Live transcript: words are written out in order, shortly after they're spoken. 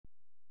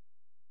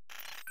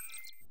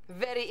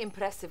Very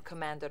impressive,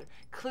 Commander.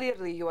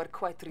 Clearly you are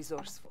quite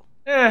resourceful.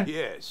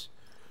 Yes.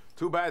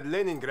 Too bad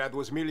Leningrad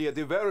was merely a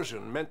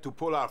diversion meant to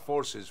pull our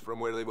forces from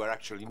where they were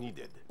actually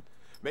needed.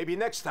 Maybe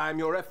next time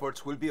your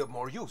efforts will be of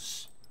more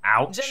use.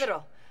 Ouch.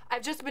 General,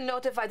 I've just been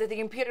notified that the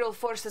Imperial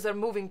forces are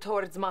moving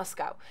towards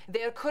Moscow.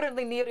 They are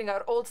currently nearing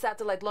our old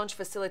satellite launch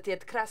facility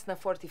at Krasna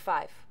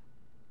 45.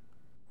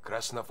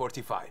 Krasna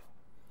 45.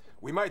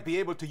 We might be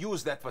able to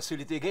use that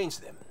facility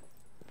against them.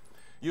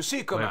 You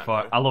see,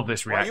 Commander, I love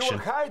this while you reaction.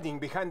 were hiding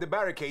behind the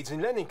barricades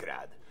in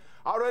Leningrad,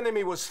 our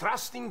enemy was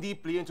thrusting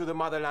deeply into the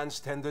motherland's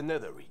tender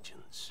nether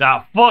regions.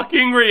 That fucking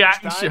It's time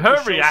reaction, to her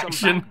show some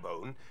reaction.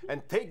 backbone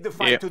and take the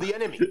fight to the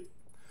enemy.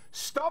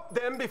 Stop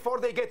them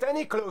before they get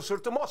any closer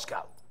to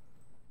Moscow.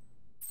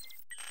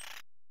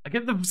 I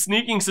get the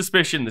sneaking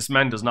suspicion this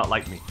man does not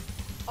like me.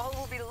 All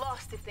will be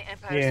lost if the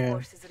Empire's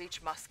forces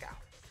reach Moscow.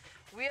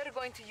 We are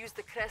going to use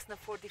the Krasna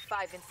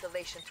 45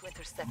 installation to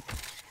intercept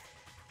it.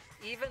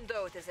 Even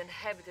though it is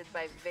inhabited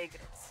by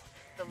vagrants,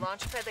 the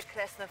launchpad at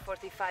Krasna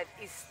 45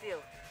 is still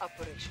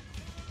operational.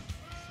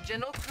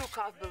 General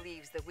Krukov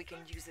believes that we can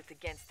use it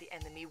against the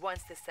enemy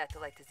once the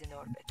satellite is in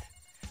orbit.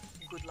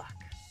 Good luck.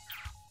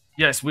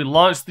 Yes, we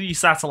launched the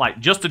satellite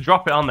just to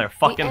drop it on their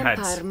fucking the heads.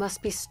 Empire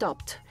must be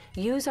stopped.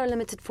 Use our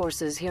limited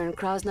forces here in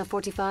Krasna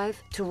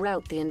 45 to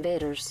rout the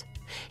invaders.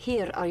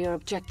 Here are your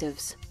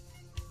objectives.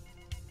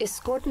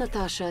 Escort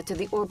Natasha to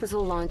the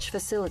orbital launch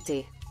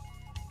facility.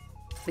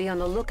 Be on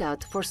the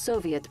lookout for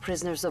Soviet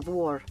prisoners of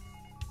war.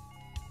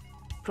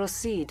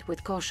 Proceed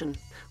with caution.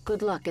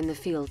 Good luck in the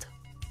field.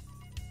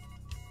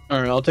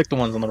 Alright, I'll take the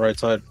ones on the right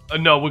side.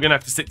 No, we're gonna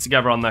have to stick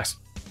together on this.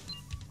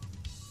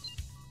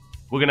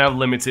 We're gonna have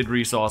limited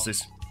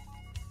resources.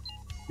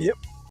 Yep.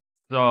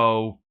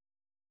 So...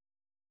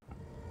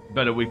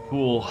 better we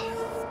pool.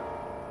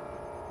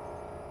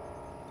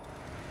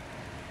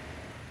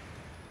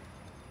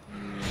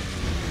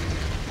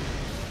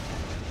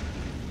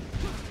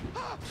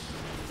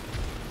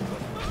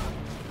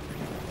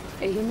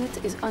 A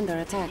unit is under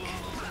attack.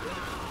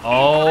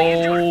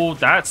 Oh,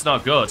 that's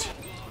not good.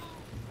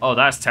 Oh,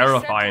 that's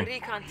terrifying. We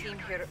sent a recon team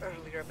here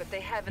earlier, but they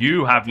haven't.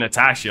 You have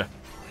Natasha.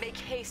 Make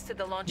haste to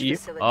the launch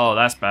facility. Oh,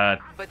 that's bad.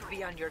 But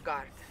be on your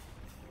guard.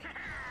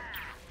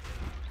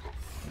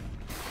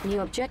 New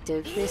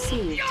objective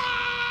received.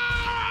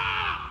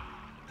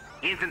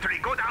 Infantry,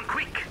 go down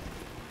quick!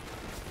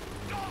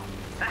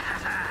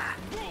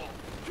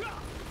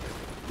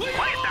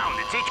 Quiet down,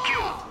 it's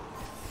HQ!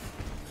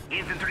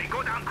 Infantry,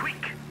 go down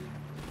quick!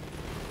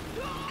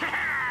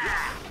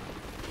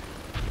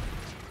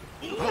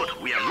 Good,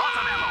 we have lots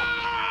of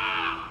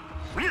ammo!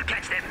 We'll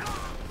catch them!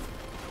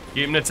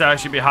 Keep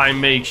Natasha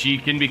behind me. She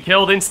can be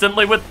killed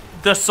instantly with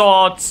the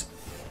swords.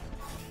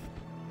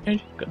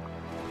 Okay, good.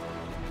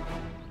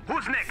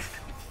 Who's next?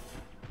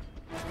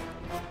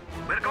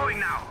 We're going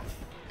now!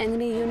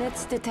 Enemy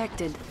units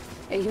detected.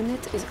 A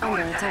unit is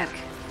under attack.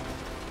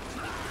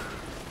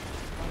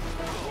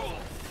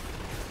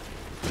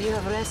 You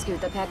have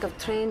rescued a pack of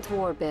trained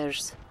war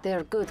bears. They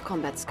are good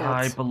combat I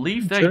scouts.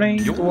 believe they're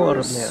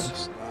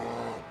yours.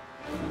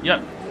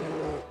 Yep.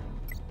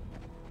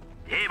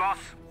 Hey, boss!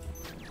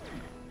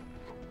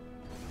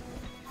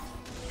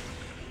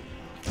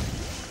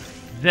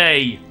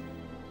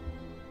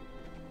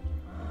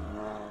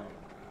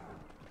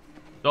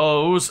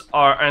 Those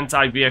are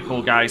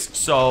anti-vehicle guys,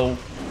 so...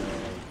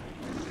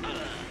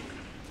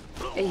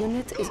 A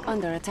unit is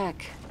under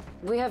attack.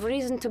 We have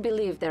reason to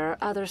believe there are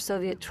other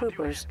Soviet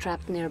troopers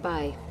trapped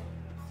nearby.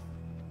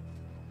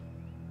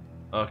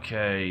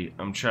 Okay,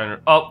 I'm trying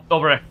to... Oh,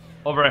 over here.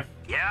 Over here.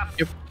 Yeah?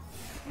 Yep.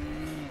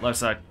 Left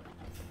side.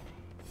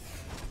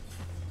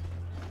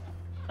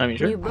 I mean,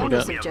 sure. New We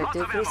bonus got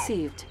objective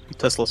received.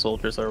 Tesla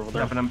soldiers are over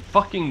there. Yeah, but I'm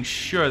fucking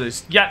sure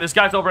there's... Yeah, there's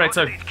guys over here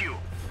too. HQ.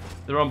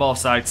 They're on both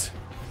sides.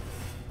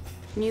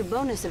 New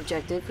bonus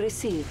objective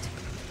received.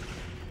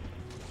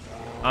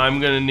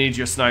 I'm gonna need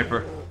your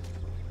sniper.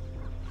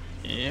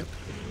 Yep.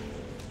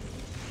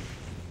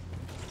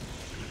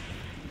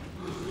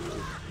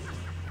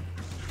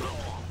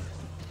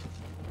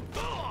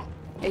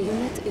 A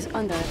unit is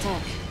under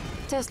attack.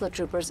 Tesla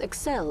troopers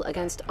excel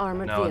against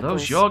armored Now, are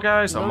vehicles. those your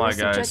guys or my Bonus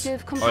guys?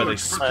 objective Or are they complete.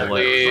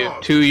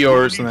 split? Two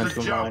yours and then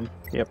two mine.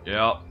 Yep.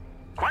 Yep.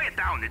 Quiet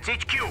down, it's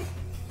HQ!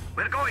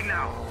 We're going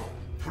now!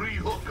 Free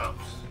hookups.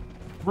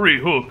 Free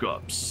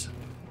hookups.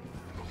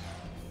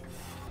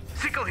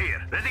 Sickle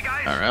here, ready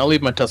guys? Alright, I'll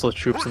leave my Tesla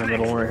troops in the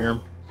middle right here.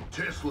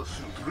 Tesla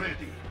suit ready.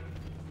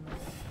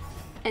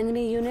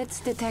 Enemy units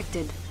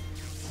detected.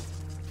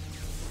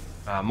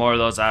 More of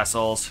those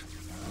assholes.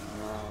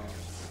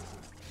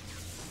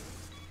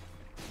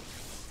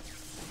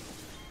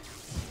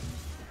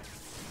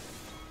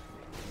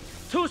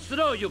 Too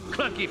slow, you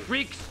clunky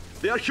freaks!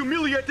 They are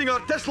humiliating our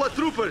Tesla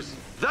troopers!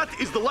 That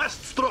is the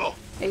last straw!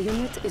 A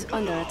unit is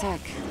under attack.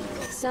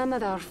 Some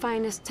of our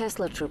finest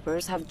Tesla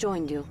troopers have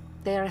joined you.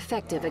 They are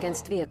effective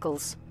against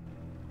vehicles.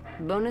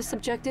 Bonus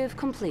objective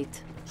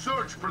complete.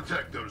 Surge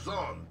protectors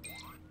on.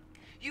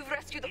 You've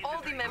rescued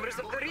all the members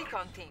of the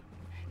recon team.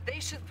 They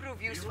should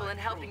prove useful in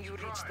helping you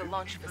reach the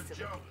launch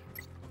facility.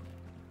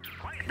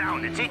 Quiet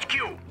down, it's HQ.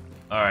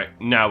 Alright,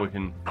 now we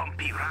can...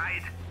 Bumpy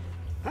ride.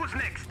 Who's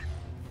next?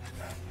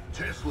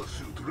 Tesla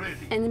suit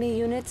ready. Enemy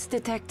units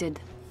detected.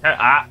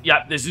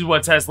 Yeah, this is where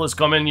Tesla's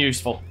come in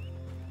useful.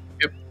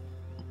 Yep.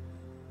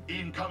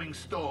 Incoming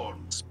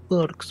storm.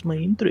 Sparks my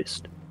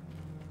interest.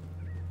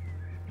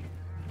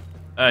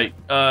 Hey,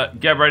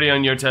 get ready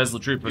on your Tesla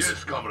troopers.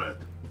 Yes, comrade.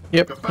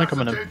 Yep, they're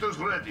coming in. Capacitors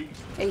ready.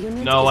 A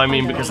unit No, is I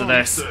mean under because of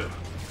attack. this. Sir.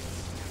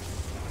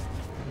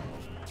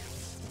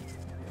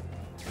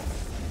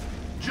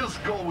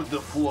 Just go with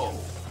the flow.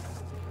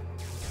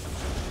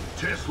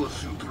 Tesla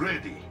suit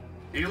ready.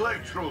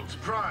 Electrodes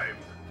primed.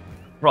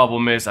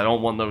 Problem is, I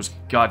don't want those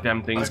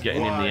goddamn things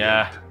getting in the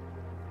air.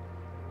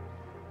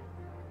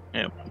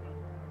 Yep.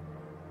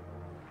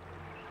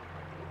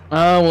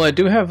 Well, I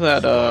do have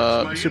that,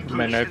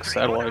 supermagnetic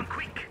satellite.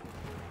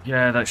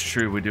 Yeah, that's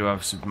true. We do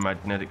have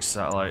supermagnetic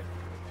satellite.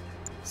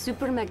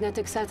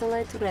 Supermagnetic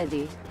satellite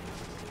ready.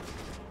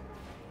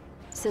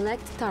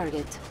 Select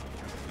target.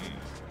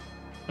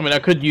 I mean, I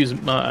could use,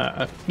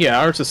 yeah,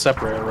 ours is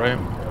separated, right?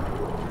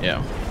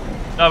 Yeah.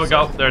 There we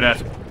go. They're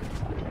dead.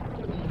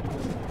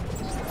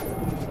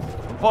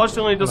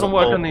 Unfortunately, it doesn't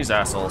work on these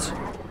assholes.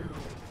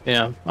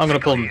 Yeah, I'm gonna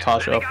pull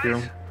Natasha up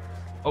here.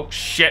 Oh,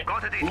 shit.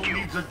 Who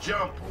needs a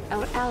jump?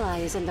 Our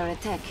ally is under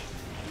attack.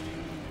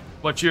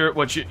 What's your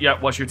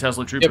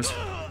Tesla troopers?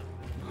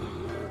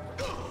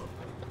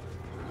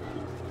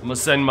 I'm gonna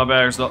send my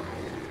bears up.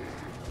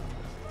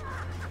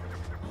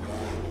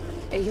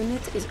 A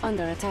unit is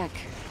under attack.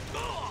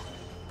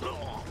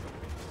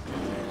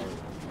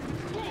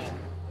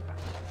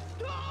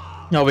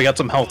 No, we got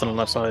some health on the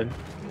left side.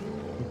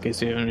 In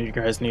case any of you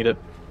guys need it.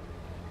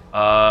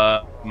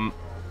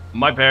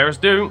 My bears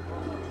do.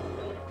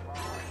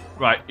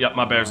 Right, yep,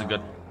 my bears are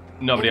good.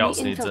 Nobody Enemy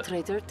else needs it.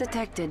 infiltrator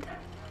detected.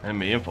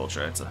 Enemy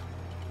infiltrator.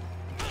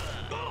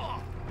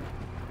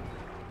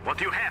 What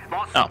do you have,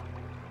 boss? Oh.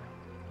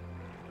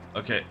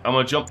 Okay, I'm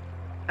gonna jump.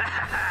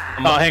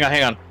 Oh,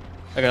 hang on.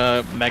 I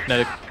got a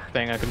magnetic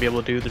thing I can be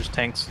able to do. There's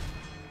tanks.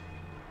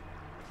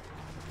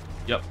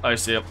 Yep, I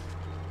see him.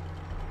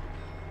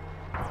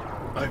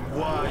 I'm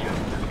wired.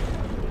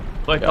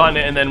 Click on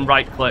it and then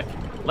right click.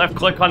 Left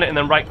click on it and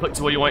then right click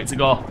to where you want it to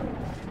go.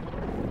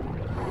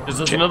 Because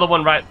there's another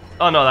one right...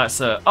 Oh no, that's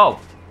oh,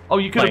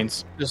 you could...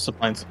 Planes. Just the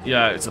planes.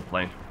 Yeah, it's a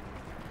plane.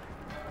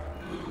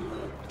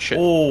 Shit.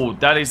 Oh,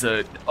 that is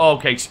a...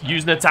 Okay,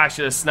 use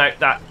Natasha to snipe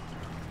that.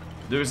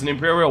 There's an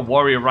Imperial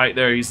warrior right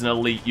there. He's an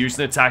elite. Use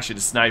Natasha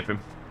to snipe him.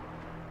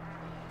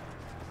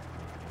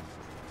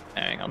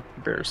 Hang on.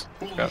 Bears.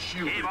 Fully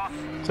shielded. Hey, boss.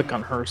 Click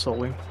on her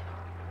solely.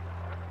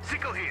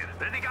 Sickle here.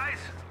 Ready, guys?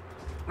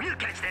 We'll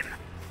catch them.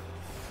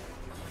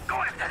 Go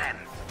after them.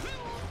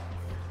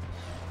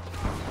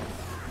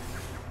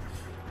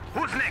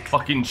 Who's next?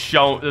 Fucking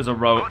show. There's a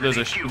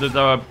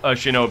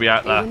shinobi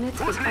out A there.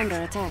 unit is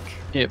under attack.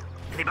 Yep.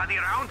 Anybody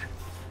around?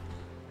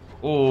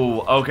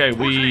 Oh, okay,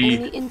 we...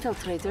 Enemy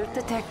infiltrator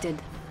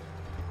detected.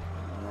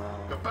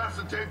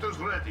 Capacitors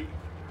ready.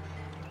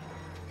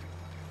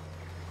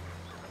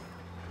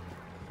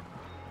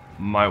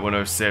 Might want to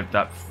have saved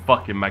that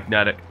fucking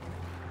magnetic.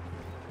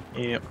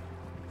 Yep.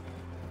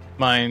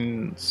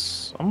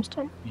 Mine's almost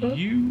done.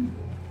 You...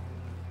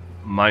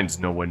 Mine's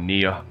nowhere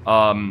near.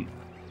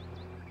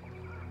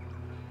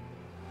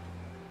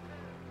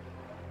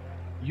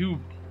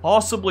 You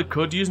possibly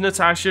could use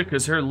Natasha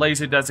because her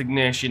laser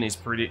designation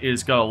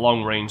is got a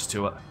long range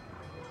to it.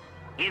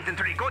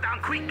 Infantry, go down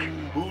quick.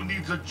 Who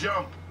needs a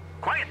jump?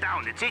 Quiet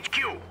down, it's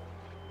HQ.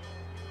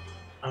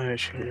 Oh, yeah,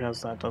 she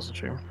has that, doesn't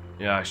she?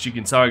 Yeah, she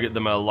can target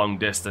them at a long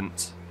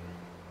distance.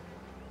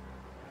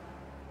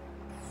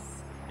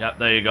 Yep,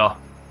 there you go.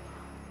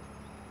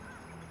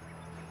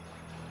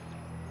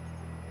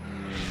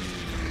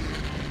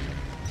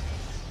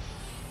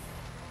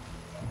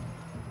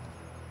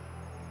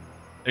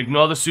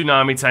 Ignore the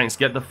tsunami tanks.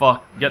 Get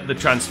the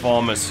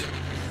transformers.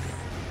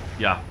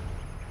 Yeah.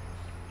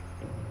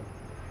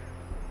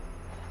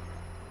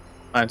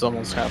 Mine's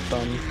almost half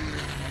done.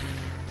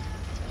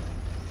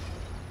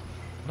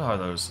 What are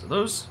those? Are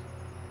those?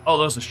 Oh,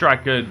 those are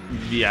Striker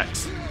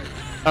VX.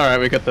 Alright,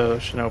 we got the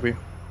Shinobi.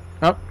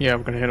 Oh, yeah,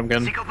 I'm gonna hit him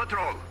again. Sickle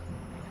patrol.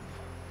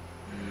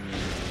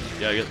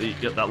 Yeah,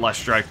 get that last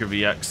Striker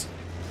VX.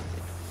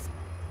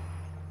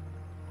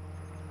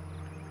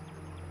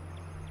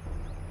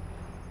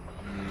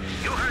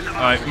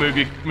 Alright,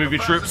 move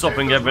your troops up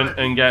and get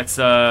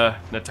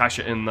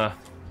Natasha in there.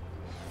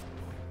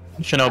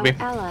 Shinobi.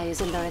 Our ally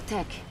is under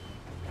attack.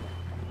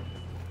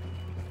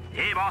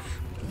 Hey, boss.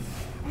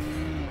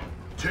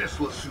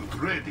 Tesla suit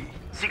ready.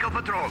 Sickle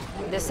patrol.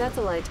 The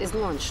satellite is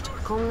launched.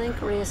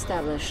 Comlink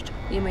re-established.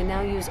 You may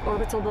now use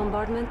orbital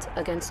bombardment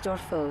against your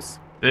foes.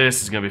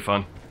 This is gonna be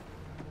fun.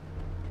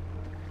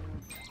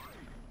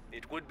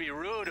 It would be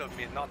rude of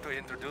me not to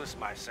introduce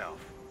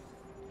myself.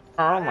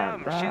 Oh I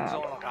am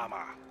Shinzo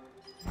Nakama.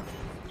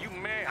 You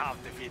may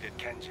have defeated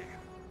Kenji,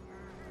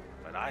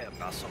 but I am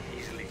not so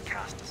easily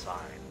cast aside.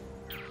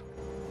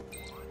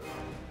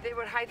 They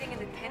were hiding in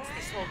the tents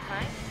this whole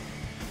time?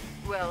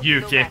 Well,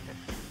 Yuki. no matter.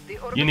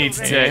 You need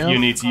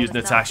to use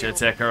Natasha to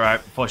take her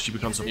out before she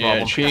becomes a problem.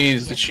 Yeah, she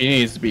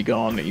needs to be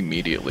gone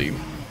immediately.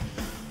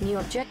 New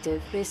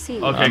objective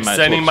received. Okay,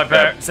 sending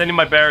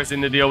my bears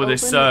in to deal with Open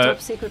this. the top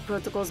secret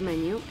protocols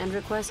menu and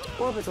request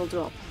orbital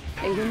drop.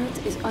 A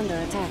unit is under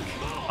attack.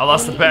 I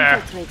lost the bear.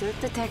 Infiltrator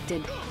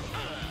detected.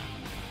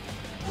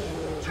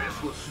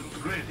 Tesla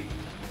suit ready.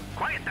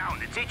 Quiet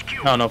down, it's HQ.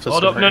 I don't know if this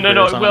Hold up, no,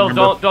 Will,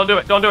 don't do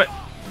it, don't do it.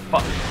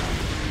 Fuck.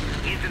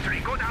 Infantry,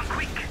 go down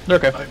quick.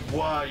 Okay. I'm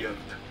wired.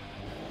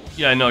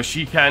 Yeah, no,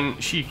 she can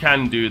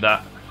do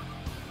that.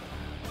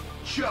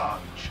 Charge.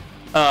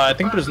 I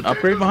think there's an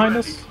upgrade behind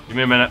us. Give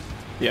me a minute.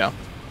 Yeah.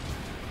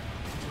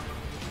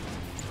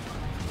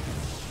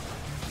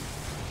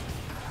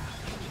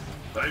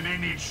 I may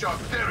need shock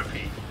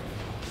therapy.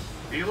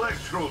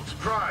 Electrodes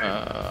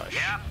prime.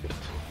 Shit.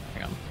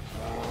 Hang on.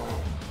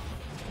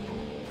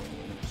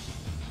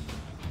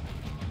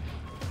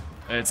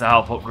 It's a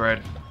health upgrade.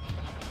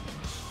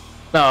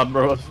 No,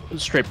 bro,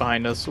 straight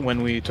behind us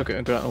when we took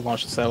it and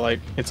launched the satellite.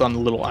 It's on the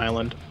little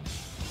island.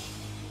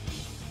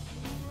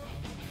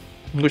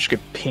 Wish you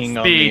could ping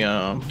Speed.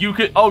 on the. You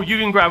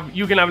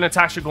can have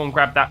Natasha go and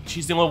grab that.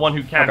 She's the only one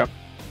who can. Okay.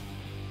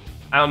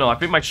 I don't know. I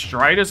think my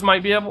Striders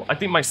might be able. I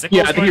think my Sickles.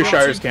 Yeah, I think your might be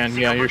able Shires can.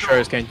 Yeah, your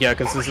Shires can. Yeah,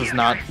 because this is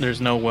not.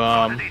 There's no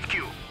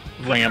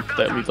ramp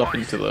that leads up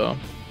into the.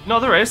 No,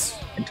 there is.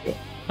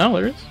 No,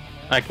 there is.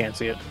 I can't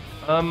see it.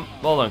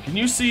 Hold on. Can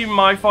you see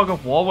my Fog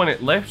of War when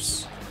it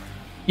lifts?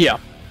 Yeah.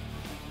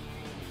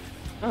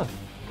 Oh,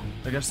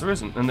 I guess there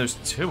isn't. And there's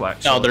two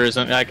actually. No, there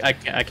isn't. I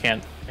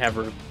can't have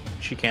her.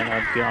 She can't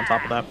get on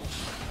top of that.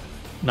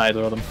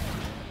 Neither of them.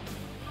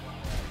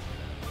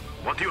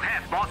 What do you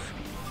have, boss?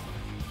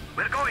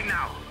 We're going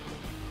now.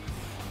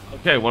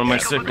 Okay, one of my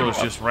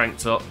Sickles just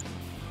ranked up.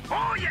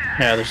 Oh yeah.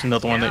 Yeah, there's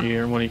another one that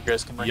one of you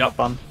guys can rank Yep. up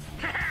on.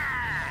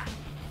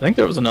 I think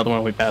there was another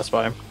one we passed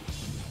by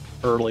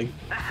early.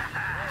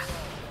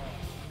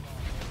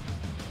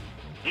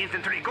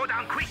 Infantry, go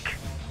down quick.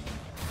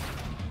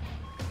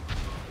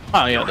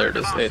 Oh yeah, there it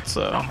is. It's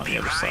on the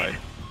other side.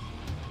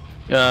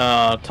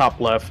 Top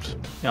left,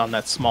 on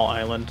that small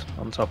island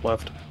on the top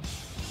left.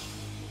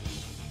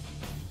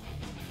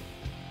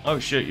 Oh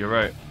shit, you're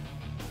right.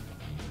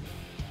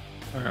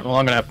 Alright, well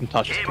I'm gonna have to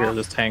touch care of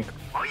this tank.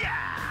 Oh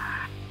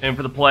yeah. Aim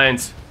for the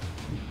planes.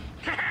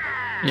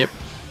 Yep.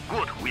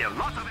 Good, we have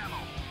lots of ammo.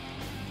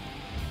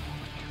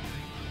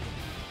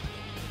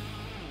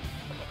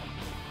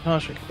 Oh,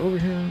 should I get over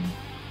here?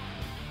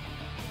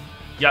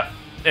 Yep.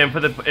 Aim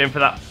for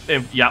that.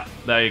 Yep.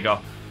 There you go.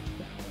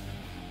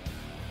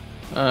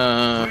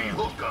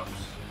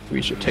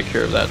 We should take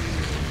care of that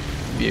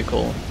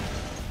vehicle.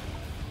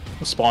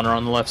 The spawner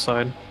on the left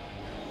side.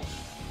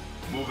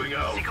 Moving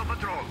out. Sickle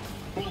patrol.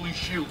 Fully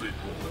shielded.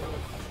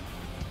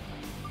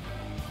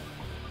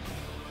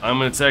 I'm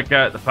gonna take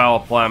out the power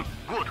plant.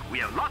 Good, we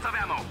have lots of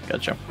ammo.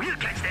 Gotcha. We'll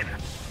catch them.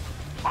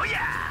 Oh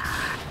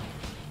yeah.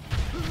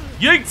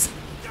 Yeet!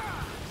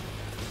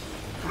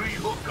 3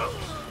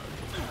 hookups.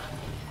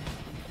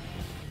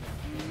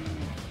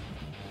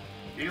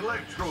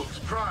 Electrodes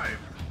prime.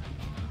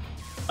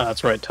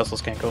 That's right,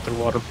 Teslas can't go through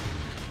water.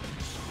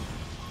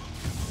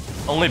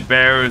 Only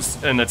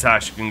bears and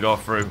Natasha can go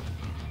through.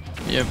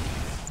 Yep.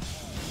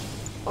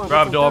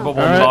 Grab the orbital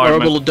Alright, bombardment.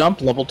 orbital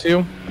dump, level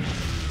 2.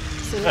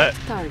 Select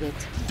target.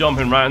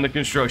 Dumping right in the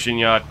construction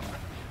yard.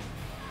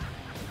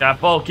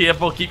 Careful,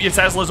 careful, keep your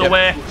Teslas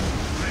away.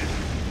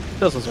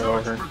 Teslas are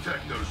over.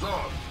 Protectors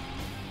on.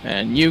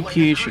 And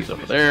Yuki, she's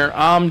over there.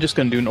 I'm just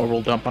gonna do an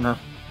orbital dump on her.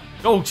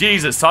 Oh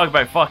Jesus, talk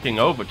about fucking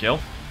overkill.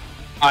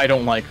 I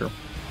don't like her.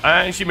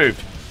 And she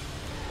moved.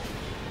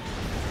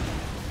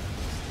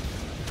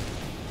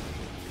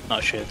 Oh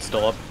shit, it's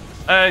still up.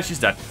 And she's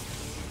dead.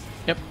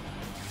 Yep.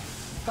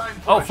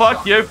 Oh,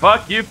 fuck you,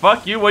 fuck you,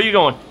 fuck you. Where you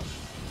going?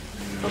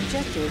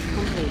 Objective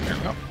complete. There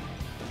we go.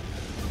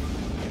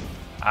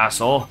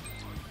 Asshole.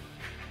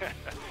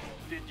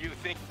 Did you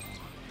think?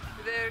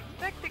 Their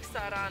tactics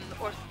are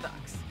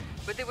unorthodox,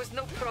 but there was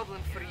no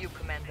problem for you,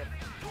 Commander.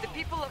 The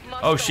people of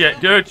Moscow Oh shit,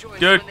 will dude, rejoice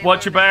dude, when they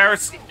watch your learn that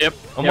bears. this- Yep.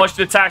 And watch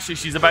Natasha,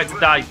 she's about to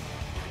die.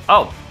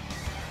 Oh.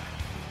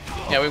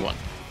 Yeah, we won.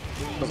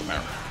 Doesn't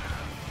matter.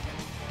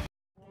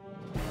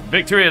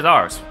 Victory is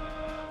ours.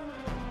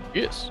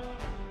 Yes.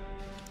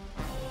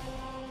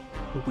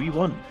 We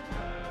won.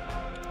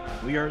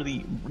 We are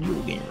the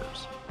real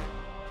gamers.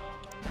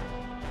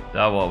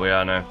 That's what we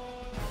are now.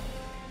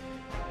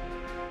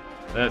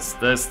 That's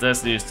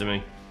news to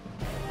me.